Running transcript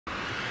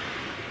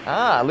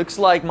Ah, looks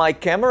like my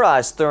camera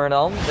is turned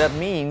on. That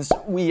means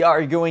we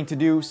are going to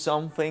do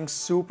something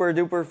super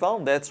duper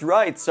fun. That's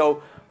right.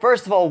 So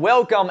first of all,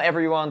 welcome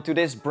everyone to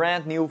this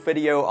brand new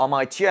video on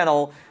my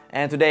channel.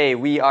 And today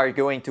we are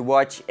going to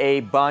watch a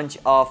bunch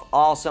of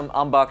awesome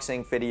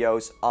unboxing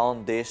videos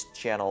on this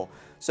channel.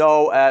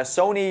 So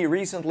Sony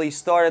recently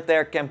started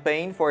their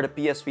campaign for the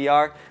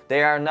PSVR.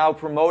 They are now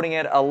promoting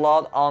it a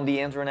lot on the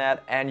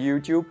internet and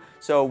YouTube.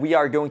 So we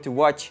are going to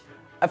watch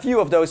a few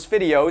of those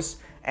videos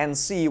and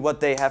see what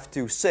they have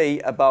to say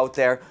about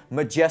their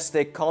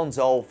majestic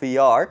console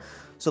VR.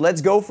 So let's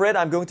go for it.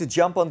 I'm going to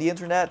jump on the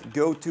internet,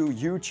 go to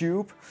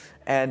YouTube,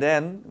 and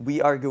then we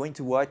are going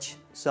to watch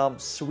some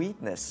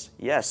sweetness.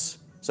 Yes.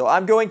 So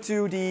I'm going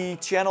to the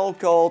channel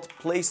called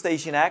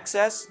PlayStation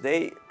Access.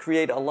 They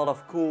create a lot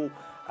of cool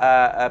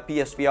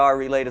PSVR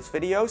related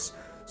videos.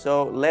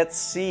 So let's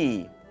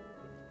see.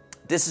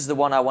 This is the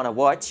one I want to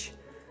watch.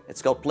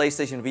 It's called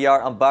PlayStation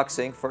VR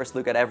Unboxing. First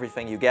look at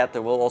everything you get.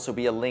 There will also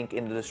be a link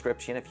in the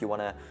description if you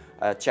want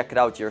to check it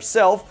out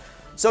yourself.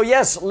 So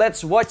yes,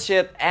 let's watch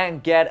it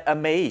and get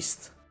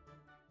amazed.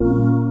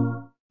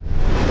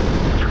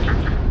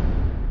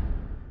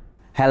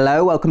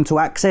 Hello, welcome to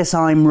Access.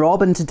 I'm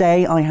Rob, and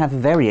today I have a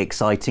very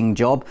exciting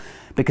job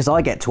because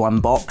I get to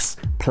unbox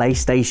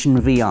PlayStation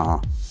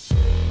VR.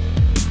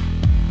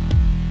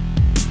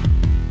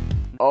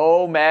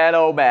 Oh man,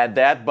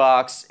 that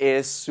box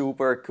is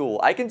super cool.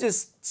 I can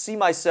just see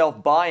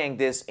myself buying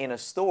this in a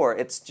store.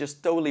 It's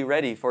just totally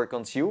ready for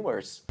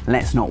consumers.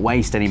 Let's not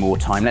waste any more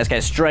time. Let's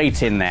get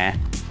straight in there.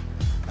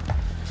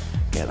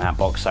 Get that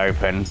box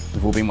open.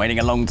 We've all been waiting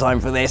a long time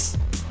for this.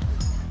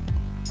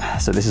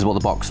 So this is what the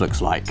box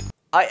looks like.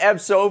 I am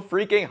so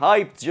freaking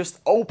hyped. Just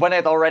open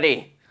it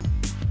already.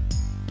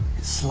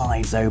 It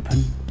slides open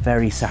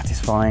very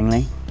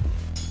satisfyingly.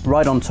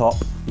 Right on top,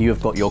 you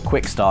have got your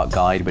quick start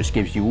guide, which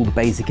gives you all the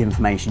basic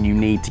information you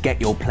need to get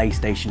your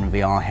PlayStation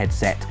VR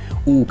headset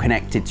all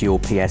connected to your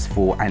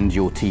PS4 and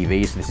your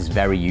TV. So this is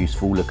very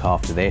useful. Look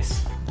after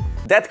this.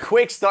 That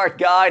quick start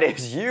guide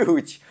is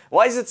huge.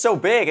 Why is it so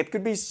big? It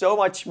could be so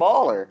much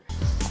smaller.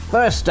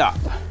 First up,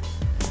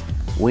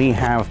 we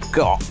have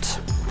got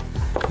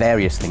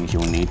various things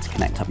you'll need to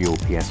connect up your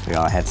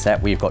PSVR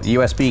headset. We've got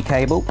USB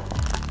cable,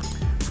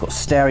 we've got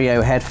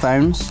stereo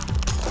headphones,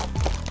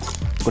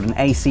 got an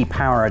AC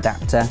power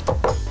adapter,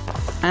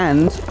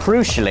 and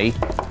crucially,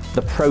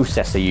 the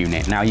processor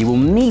unit. Now you will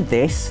need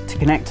this to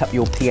connect up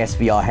your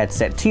PSVR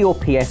headset to your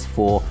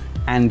PS4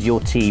 and your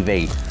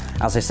TV.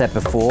 As I said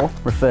before,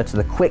 refer to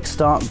the quick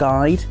start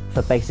guide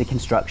for basic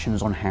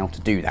instructions on how to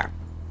do that.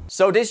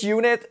 So this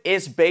unit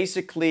is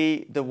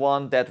basically the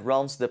one that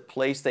runs the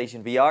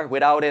PlayStation VR.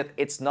 Without it,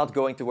 it's not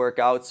going to work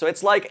out. So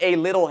it's like a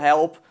little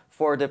help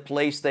for the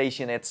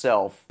PlayStation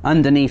itself.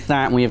 Underneath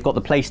that, we have got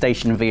the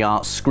PlayStation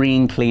VR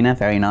screen cleaner,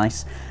 very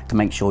nice, to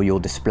make sure your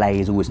display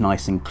is always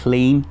nice and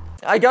clean.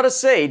 I gotta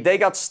say, they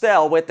got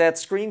style with that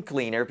screen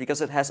cleaner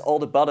because it has all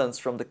the buttons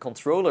from the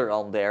controller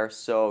on there.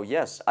 So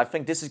yes, I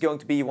think this is going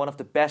to be one of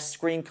the best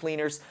screen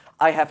cleaners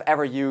I have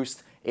ever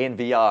used in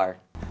VR.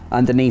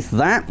 Underneath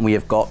that, we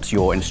have got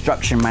your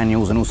instruction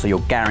manuals and also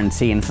your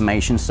guarantee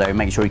information, so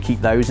make sure you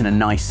keep those in a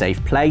nice,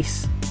 safe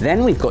place.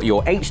 Then we've got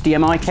your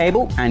HDMI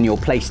cable and your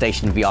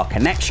PlayStation VR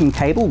connection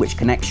cable, which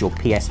connects your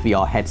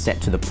PSVR headset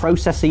to the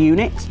processor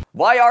unit.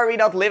 Why are we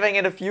not living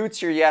in the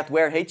future yet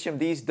where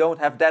HMDs don't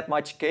have that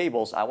much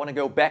cables? I want to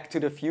go back to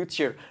the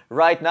future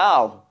right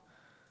now.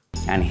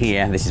 And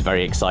here, this is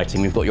very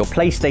exciting, we've got your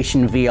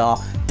PlayStation VR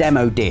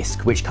demo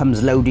disc, which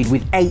comes loaded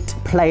with 8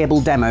 playable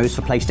demos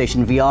for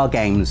PlayStation VR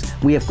games.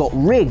 We have got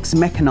Riggs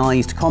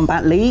Mechanized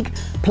Combat League,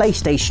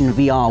 PlayStation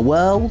VR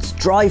Worlds,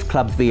 Drive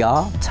Club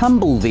VR,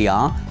 Tumble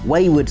VR,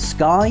 Wayward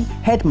Sky,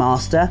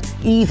 Headmaster,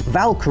 Eve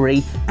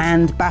Valkyrie,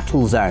 and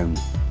Battlezone.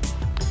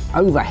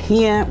 Over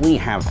here, we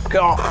have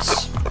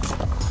got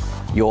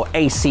your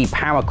AC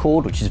power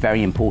cord, which is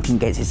very important,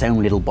 gets its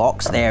own little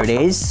box. There it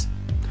is.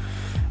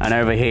 And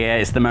over here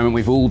is the moment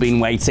we've all been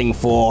waiting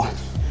for.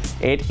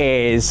 It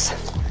is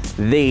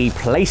the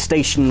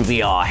PlayStation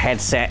VR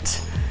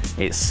headset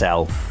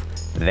itself.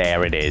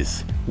 There it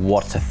is.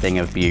 What a thing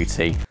of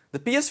beauty. The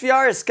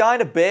PSVR is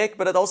kind of big,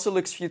 but it also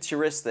looks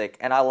futuristic,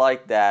 and I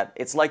like that.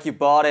 It's like you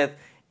bought it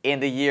in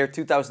the year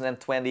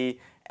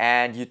 2020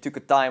 and you took a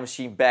time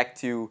machine back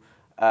to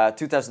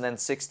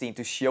 2016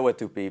 to show it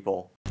to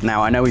people.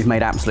 Now, I know we've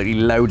made absolutely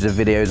loads of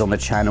videos on the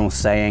channel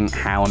saying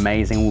how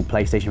amazing all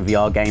PlayStation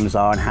VR games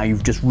are and how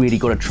you've just really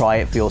got to try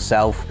it for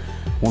yourself.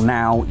 Well,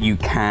 now you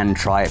can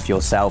try it for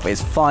yourself.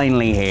 It's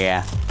finally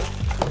here.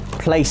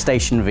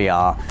 PlayStation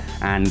VR,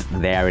 and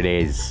there it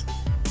is.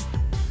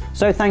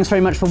 So thanks very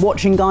much for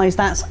watching, guys.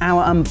 That's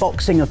our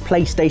unboxing of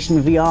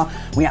PlayStation VR.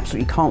 We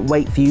absolutely can't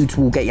wait for you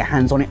to all get your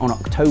hands on it on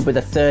October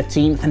the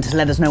 13th and to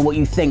let us know what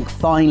you think.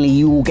 Finally,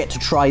 you will get to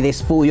try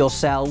this for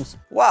yourselves.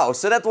 Wow,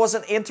 so that was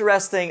an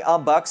interesting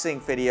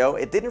unboxing video.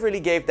 It didn't really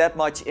give that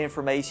much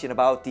information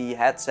about the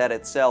headset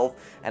itself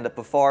and the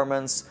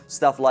performance,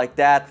 stuff like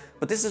that.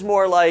 but this is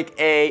more like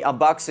a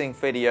unboxing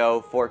video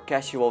for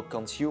casual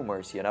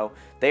consumers, you know.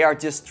 They are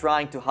just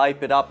trying to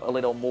hype it up a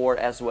little more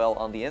as well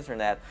on the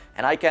internet,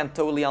 and I can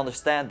totally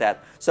understand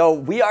that. So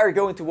we are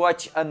going to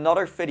watch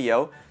another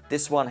video.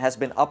 This one has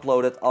been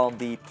uploaded on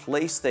the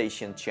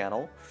PlayStation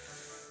channel.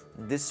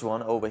 This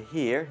one over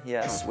here,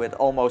 yes, with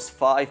almost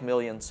 5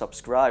 million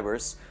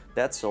subscribers.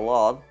 That's a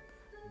lot.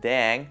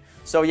 Dang.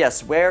 So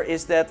yes, where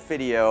is that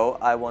video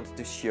I wanted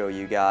to show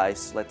you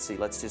guys? Let's see,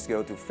 let's just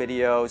go to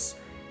videos.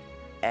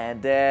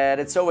 And then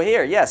it's over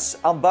here, yes,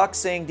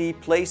 unboxing the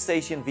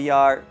PlayStation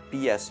VR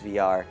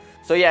PSVR.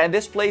 So yeah, in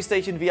this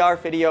PlayStation VR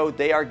video,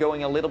 they are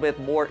going a little bit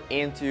more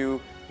into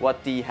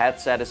what the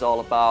headset is all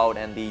about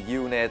and the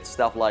unit,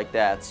 stuff like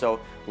that. So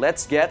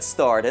let's get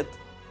started.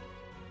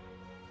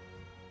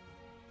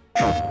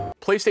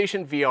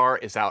 PlayStation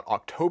VR is out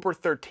October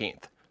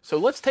 13th, so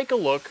let's take a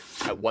look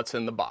at what's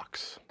in the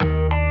box.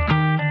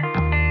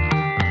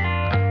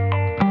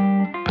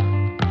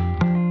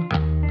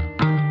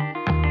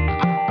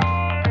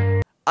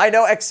 I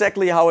know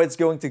exactly how it's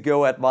going to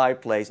go at my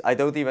place. I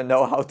don't even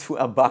know how to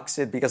unbox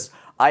it because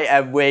I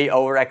am way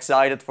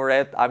overexcited for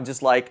it. I'm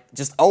just like,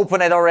 just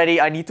open it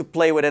already. I need to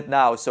play with it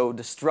now. So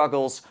the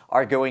struggles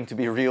are going to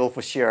be real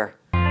for sure.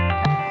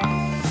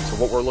 So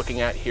what we're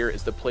looking at here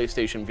is the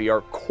PlayStation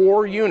VR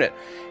core unit.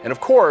 And of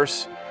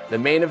course, the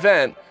main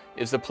event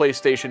is the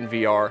PlayStation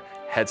VR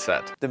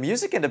headset. The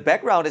music in the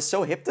background is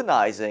so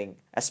hypnotizing,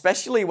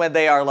 especially when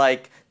they are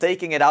like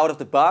taking it out of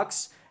the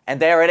box. And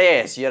there it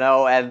is, you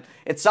know, and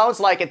it sounds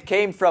like it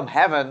came from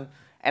heaven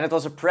and it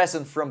was a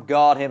present from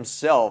God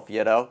himself,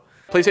 you know.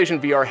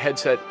 PlayStation VR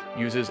headset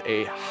uses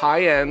a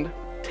high-end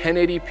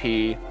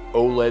 1080p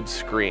OLED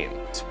screen,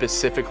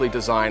 specifically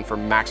designed for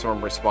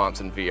maximum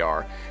response in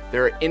VR.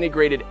 There are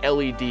integrated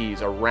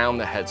LEDs around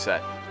the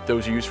headset.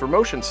 Those are used for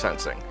motion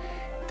sensing.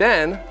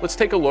 Then, let's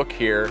take a look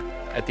here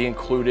at the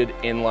included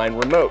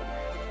inline remote.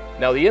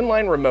 Now, the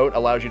inline remote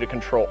allows you to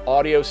control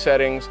audio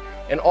settings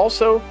and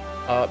also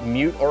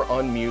mute or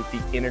unmute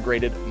the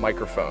integrated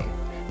microphone.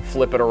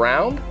 Flip it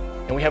around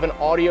and we have an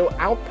audio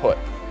output.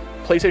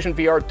 PlayStation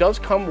VR does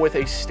come with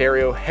a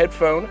stereo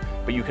headphone,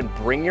 but you can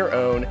bring your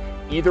own.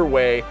 Either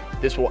way,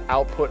 this will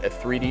output a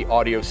 3D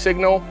audio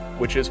signal,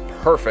 which is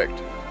perfect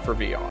for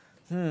VR.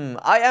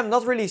 I am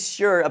not really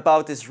sure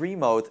about this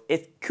remote.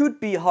 It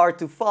could be hard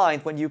to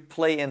find when you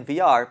play in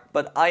VR,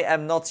 but I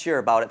am not sure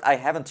about it. I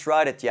haven't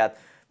tried it yet.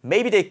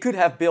 Maybe they could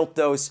have built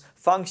those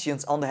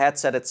functions on the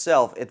headset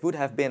itself. It would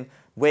have been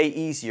way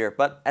easier,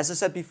 but as I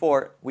said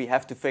before, we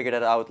have to figure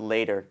that out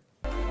later.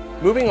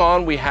 Moving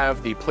on, we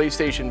have the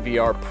PlayStation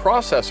VR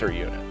processor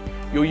unit.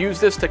 You'll use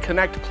this to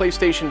connect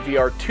PlayStation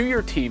VR to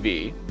your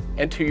TV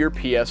and to your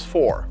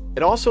PS4.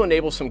 It also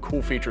enables some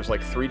cool features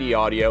like 3D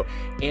audio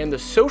and the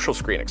social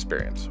screen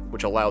experience,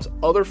 which allows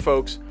other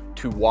folks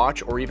to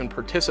watch or even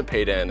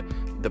participate in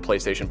the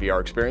PlayStation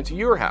VR experience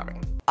you're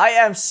having. I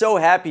am so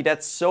happy that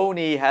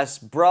Sony has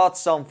brought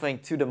something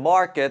to the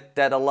market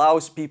that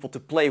allows people to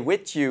play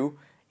with you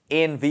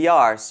in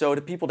VR. So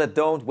the people that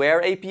don't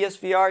wear a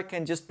PSVR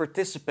can just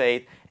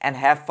participate and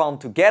have fun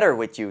together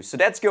with you. So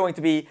that's going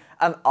to be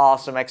an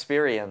awesome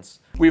experience.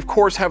 We of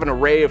course have an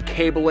array of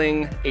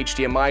cabling,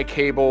 HDMI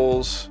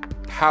cables,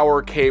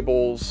 power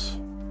cables,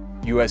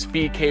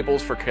 USB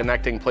cables for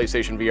connecting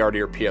PlayStation VR to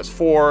your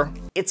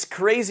PS4. It's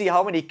crazy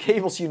how many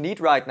cables you need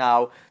right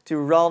now to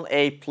run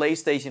a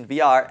PlayStation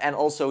VR and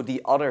also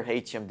the other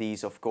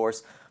HMDs, of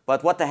course.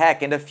 But what the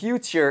heck, in the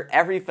future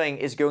everything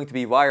is going to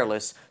be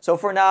wireless. So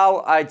for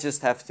now I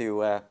just have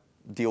to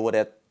deal with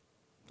it,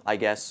 I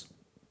guess.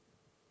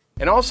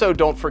 And also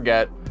don't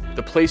forget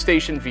the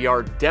PlayStation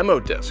VR demo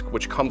disc,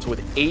 which comes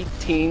with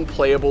 18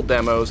 playable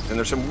demos, and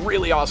there's some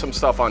really awesome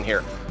stuff on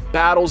here.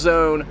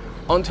 Battlezone,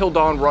 Until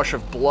Dawn Rush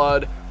of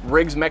Blood,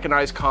 Riggs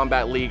Mechanized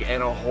Combat League,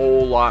 and a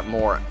whole lot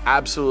more.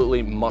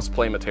 Absolutely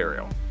must-play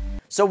material.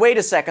 So wait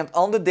a second,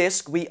 on the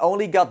disc we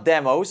only got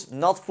demos,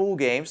 not full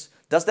games.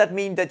 Does that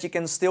mean that you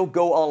can still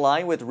go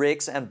online with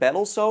Riggs and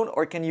Battlezone,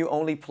 or can you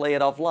only play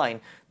it offline?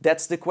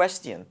 That's the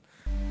question.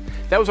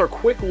 That was our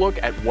quick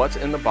look at what's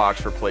in the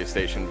box for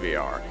PlayStation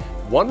VR.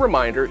 One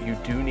reminder, you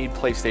do need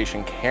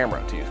PlayStation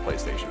Camera to use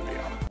PlayStation VR.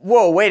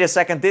 Whoa, wait a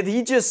second, did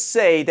he just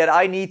say that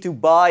I need to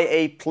buy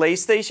a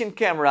PlayStation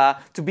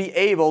Camera to be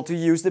able to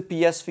use the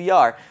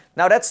PSVR?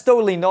 Now that's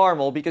totally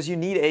normal because you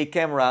need a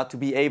camera to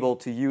be able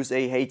to use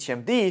a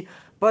HMD,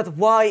 but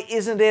why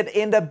isn't it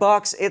in the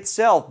box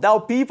itself? Now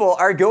people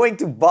are going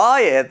to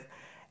buy it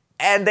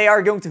and they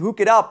are going to hook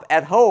it up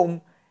at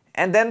home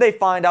and then they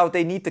find out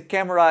they need the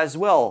camera as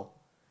well.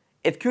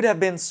 It could have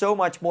been so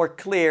much more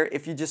clear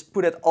if you just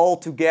put it all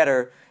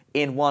together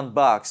in one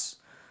box.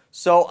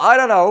 So I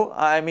don't know,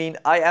 I mean,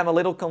 I am a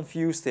little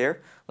confused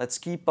here. Let's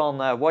keep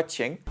on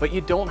watching. But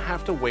you don't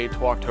have to wait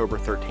till October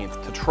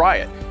 13th to try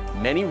it.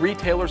 Many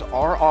retailers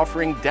are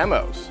offering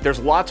demos. There's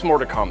lots more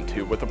to come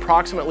too. With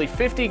approximately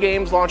 50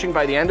 games launching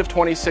by the end of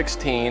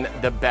 2016,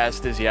 the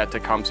best is yet to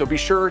come. So be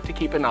sure to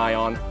keep an eye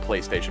on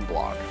PlayStation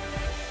Blog.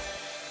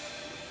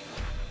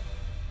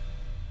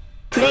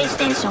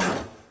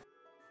 PlayStation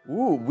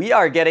Ooh, we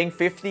are getting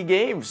 50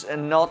 games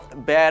and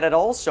not bad at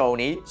all,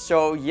 Sony.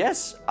 So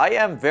yes, I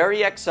am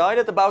very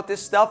excited about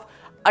this stuff.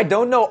 I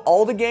don't know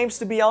all the games,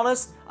 to be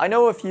honest. I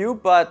know a few,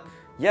 but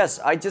yes,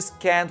 I just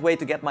can't wait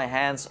to get my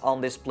hands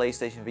on this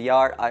PlayStation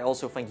VR. I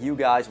also think you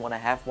guys want to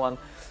have one.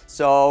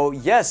 So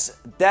yes,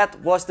 that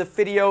was the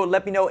video.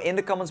 Let me know in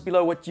the comments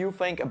below what you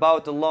think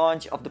about the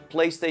launch of the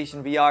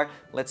PlayStation VR.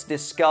 Let's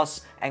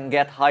discuss and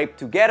get hyped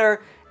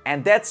together.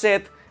 And that's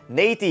it.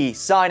 Nathie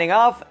signing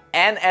off.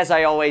 And as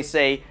I always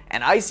say,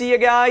 and I see you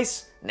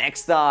guys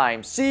next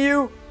time. See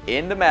you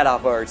in the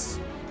metaverse.